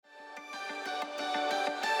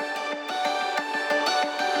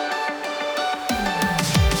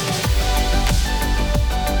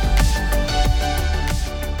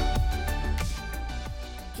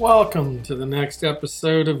Welcome to the next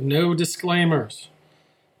episode of No Disclaimers.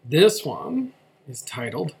 This one is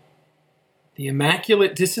titled The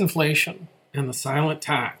Immaculate Disinflation and the Silent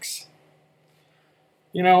Tax.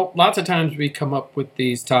 You know, lots of times we come up with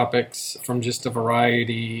these topics from just a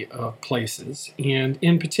variety of places. And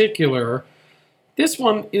in particular, this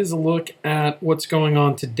one is a look at what's going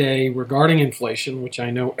on today regarding inflation, which I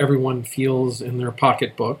know everyone feels in their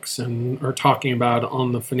pocketbooks and are talking about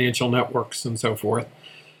on the financial networks and so forth.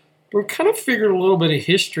 But we've kind of figured a little bit of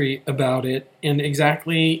history about it and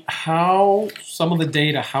exactly how some of the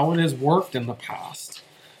data, how it has worked in the past,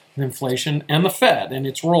 inflation and the Fed and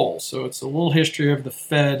its role. So it's a little history of the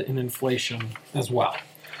Fed and inflation as well.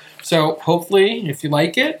 So hopefully, if you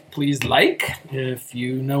like it, please like. If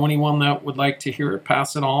you know anyone that would like to hear it,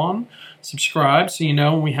 pass it on. Subscribe so you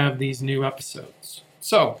know when we have these new episodes.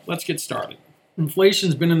 So let's get started.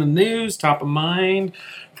 Inflation's been in the news, top of mind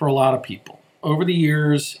for a lot of people. Over the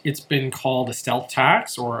years, it's been called a stealth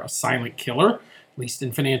tax or a silent killer, at least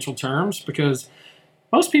in financial terms, because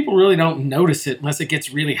most people really don't notice it unless it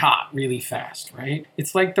gets really hot, really fast, right?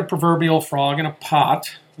 It's like the proverbial frog in a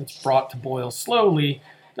pot that's brought to boil slowly.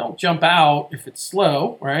 Don't jump out if it's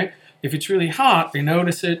slow, right? If it's really hot, they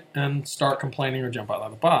notice it and start complaining or jump out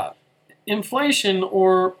of the pot. Inflation,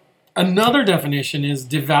 or another definition, is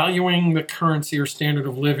devaluing the currency or standard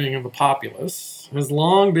of living of the populace, has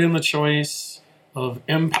long been the choice of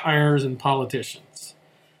empires and politicians.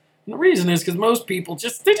 And the reason is because most people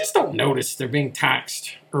just don't notice they're being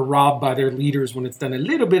taxed or robbed by their leaders when it's done a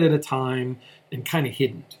little bit at a time and kind of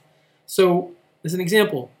hidden. So, as an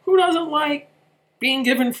example, who doesn't like being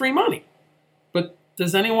given free money? But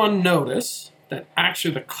does anyone notice that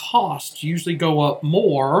actually the costs usually go up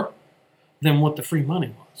more than what the free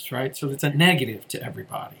money was, right? So it's a negative to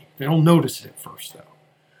everybody. They don't notice it at first, though.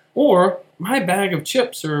 Or, my bag of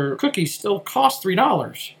chips or cookies still cost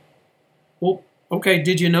 $3. Well, okay,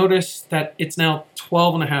 did you notice that it's now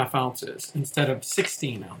 12.5 ounces instead of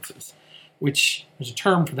 16 ounces, which there's a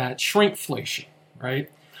term for that, shrinkflation,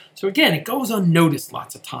 right? So again, it goes unnoticed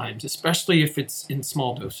lots of times, especially if it's in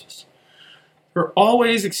small doses. There are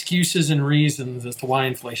always excuses and reasons as to why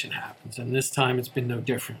inflation happens, and this time it's been no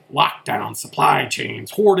different. Lockdown, supply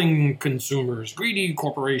chains, hoarding consumers, greedy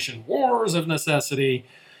corporations, wars of necessity,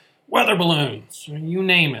 weather balloons, you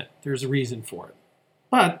name it, there's a reason for it.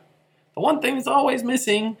 But the one thing that's always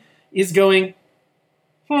missing is going,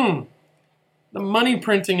 the money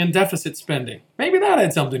printing and deficit spending. Maybe that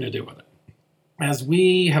had something to do with it. As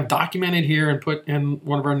we have documented here and put in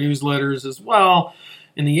one of our newsletters as well,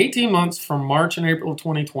 in the 18 months from March and April of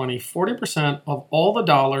 2020, 40% of all the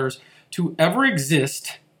dollars to ever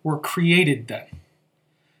exist were created then.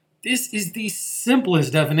 This is the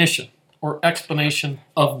simplest definition or explanation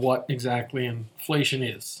of what exactly inflation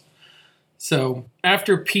is. So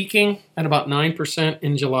after peaking at about 9%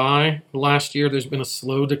 in July last year, there's been a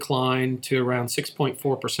slow decline to around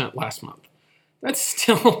 6.4% last month. That's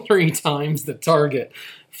still 3 times the target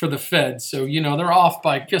for the Fed. So, they're off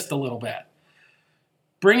by just a little bit.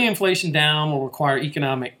 Bringing inflation down will require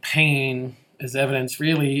economic pain, as evidenced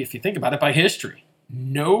really, if you think about it, by history.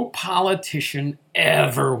 No politician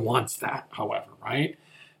ever wants that, however, right?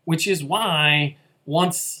 Which is why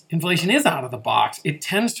once inflation is out of the box, it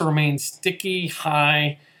tends to remain sticky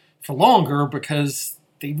high for longer because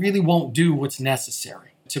they really won't do what's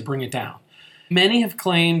necessary to bring it down. Many have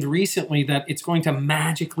claimed recently that it's going to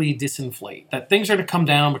magically disinflate, that things are to come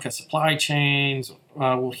down because supply chains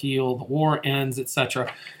will heal, the war ends,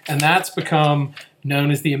 etc. And that's become known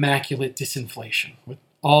as the Immaculate Disinflation, with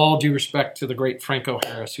all due respect to the great Franco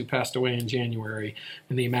Harris, who passed away in January,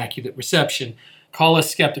 and the Immaculate Reception. Call us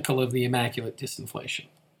skeptical of the Immaculate Disinflation.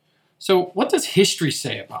 So what does history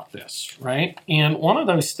say about this, right? And one of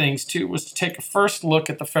those things, too, was to take a first look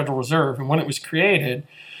at the Federal Reserve. And when it was created,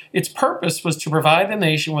 its purpose was to provide the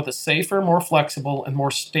nation with a safer, more flexible, and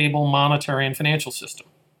more stable monetary and financial system.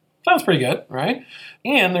 Sounds pretty good, right?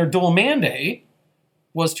 And their dual mandate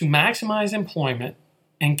was to maximize employment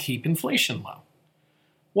and keep inflation low.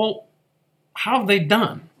 Well, how have they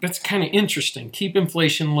done? That's kind of interesting. Keep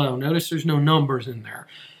inflation low. Notice there's no numbers in there.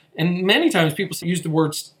 And many times people use the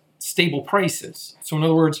word stable prices. So in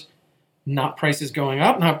other words, not prices going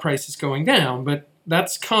up, not prices going down. But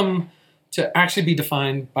that's come to actually be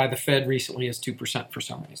defined by the Fed recently as 2% for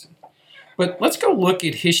some reason. But let's go look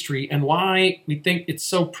at history and why we think it's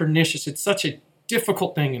so pernicious. It's such a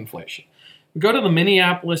difficult thing, inflation. We go to the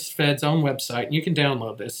Minneapolis Fed's own website, and you can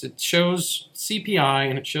download this. It shows CPI,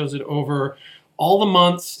 and it shows it over all the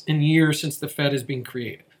months and years since the Fed has been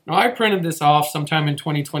created. Now, I printed this off sometime in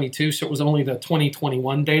 2022, so it was only the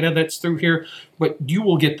 2021 data that's through here, but you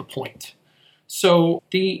will get the point. So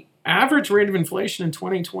the average rate of inflation in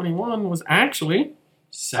 2021 was actually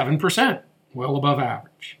 7%, well above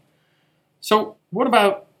average. So what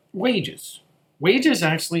about wages? Wages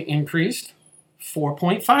actually increased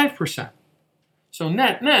 4.5%. So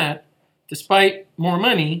net, despite more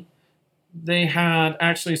money, they had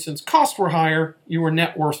actually, since costs were higher, you were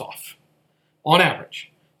net worse off on average.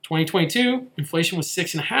 2022, inflation was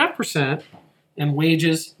 6.5% and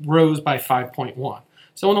wages rose by 5.1%.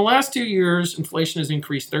 So in the last 2 years, inflation has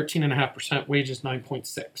increased 13.5%, wages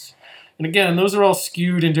 9.6%. And again, those are all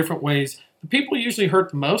skewed in different ways. The people who usually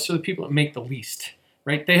hurt the most are the people that make the least,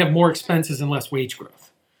 right? They have more expenses and less wage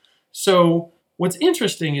growth. So what's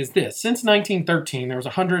interesting is this. Since 1913, there was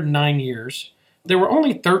 109 years. There were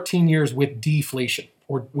only 13 years with deflation,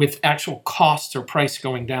 or with actual costs or price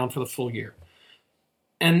going down for the full year.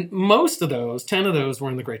 And most of those, 10 of those, were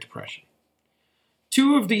in the Great Depression.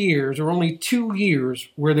 2 of the years, or only 2 years,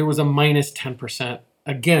 where there was a minus 10%.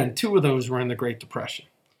 Again, 2 of those were in the Great Depression.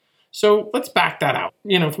 So let's back that out.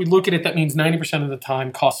 If we look at it, that means 90% of the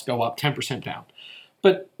time costs go up, 10% down.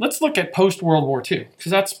 But let's look at post-World War II,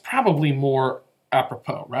 because that's probably more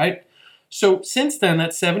apropos, right? So since then,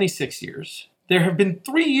 that's 76 years. There have been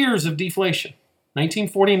 3 years of deflation.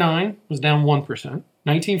 1949 was down 1%,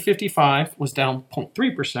 1955 was down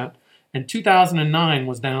 0.3%, and 2009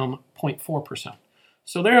 was down 0.4%.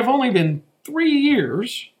 So there have only been 3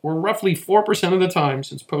 years, or roughly 4% of the time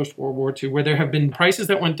since post-World War II, where there have been prices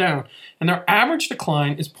that went down, and their average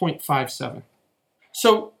decline is 0.57.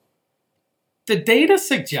 So the data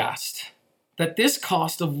suggest that this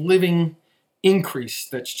cost of living increase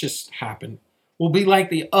that's just happened will be like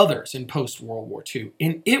the others in post-World War II,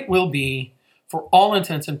 and it will be, for all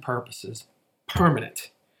intents and purposes, permanent.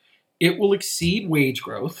 It will exceed wage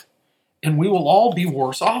growth, and we will all be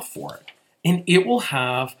worse off for it. And it will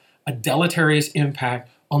have a deleterious impact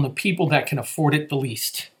on the people that can afford it the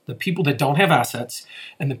least, the people that don't have assets,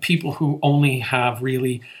 and the people who only have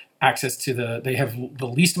really access to they have the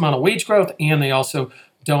least amount of wage growth, and they also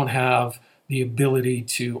don't have the ability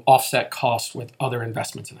to offset costs with other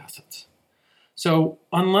investments and assets. So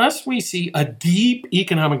unless we see a deep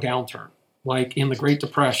economic downturn, like in the Great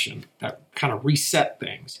Depression, that kind of reset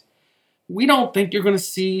things, we don't think you're going to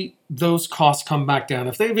see those costs come back down.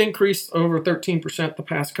 If they've increased over 13% the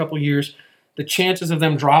past couple of years, the chances of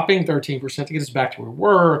them dropping 13% to get us back to where we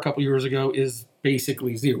were a couple years ago is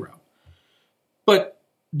basically zero. But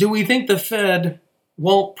do we think the Fed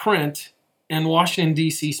won't print and Washington,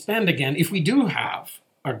 D.C. spend again if we do have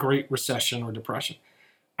a Great Recession or Depression?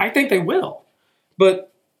 I think they will.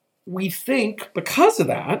 But we think, because of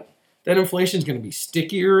that inflation is going to be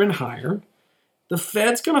stickier and higher. The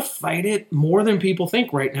Fed's going to fight it more than people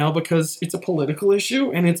think right now because it's a political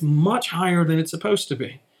issue and it's much higher than it's supposed to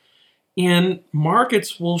be. And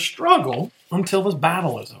markets will struggle until this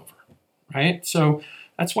battle is over, right? So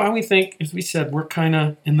that's why we think, as we said, we're kind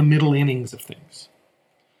of in the middle innings of things.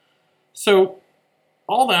 So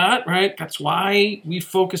all that, right, that's why we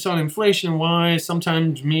focus on inflation, why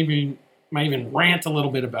sometimes maybe might even rant a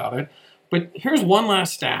little bit about it. But here's one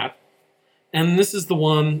last stat, and this is the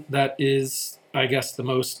one that is, I guess, the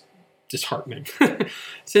most disheartening.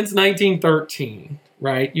 Since 1913,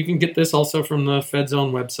 right, you can get this also from the Fed's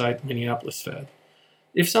own website, Minneapolis FED.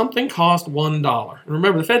 If something cost $1, and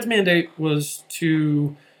remember the Fed's mandate was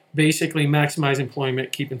to basically maximize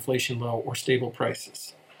employment, keep inflation low, or stable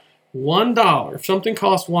prices. $1, if something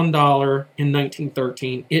cost $1 in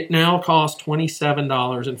 1913, it now costs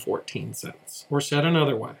 $27.14. Or said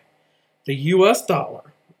another way, the US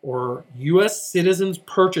dollar, or US citizens'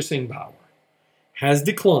 purchasing power, has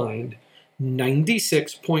declined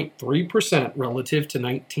 96.3% relative to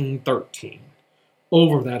 1913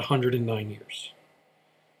 over that 109 years.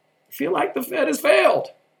 I feel like the Fed has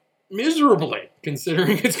failed miserably,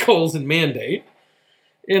 considering its goals and mandate.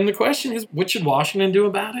 And the question is, what should Washington do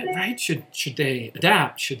about it, right? Should they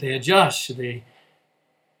adapt? Should they adjust?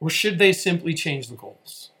 Or should they simply change the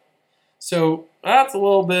goals? So that's a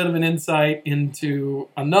little bit of an insight into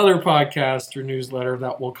another podcast or newsletter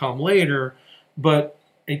that will come later. But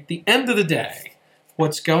at the end of the day,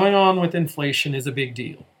 what's going on with inflation is a big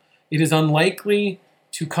deal. It is unlikely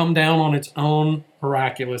to come down on its own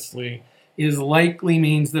miraculously. It is likely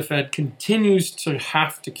means the Fed continues to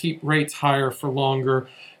have to keep rates higher for longer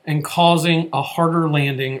and causing a harder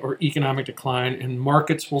landing or economic decline, and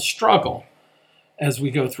markets will struggle as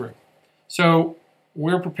we go through. So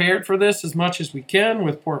we're prepared for this as much as we can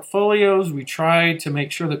with portfolios. We try to make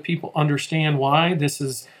sure that people understand why this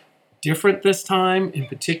is different this time, in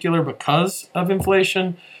particular because of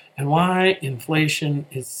inflation, and why inflation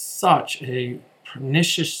is such a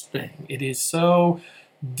pernicious thing. It is so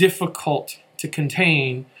difficult to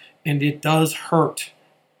contain, and it does hurt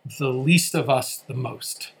the least of us the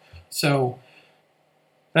most. So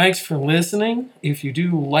thanks for listening. If you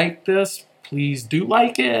do like this, please do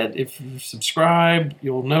like it. If you subscribe,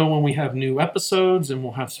 you'll know when we have new episodes, and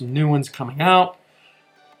we'll have some new ones coming out.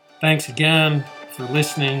 Thanks again for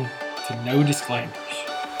listening to No Disclaimers.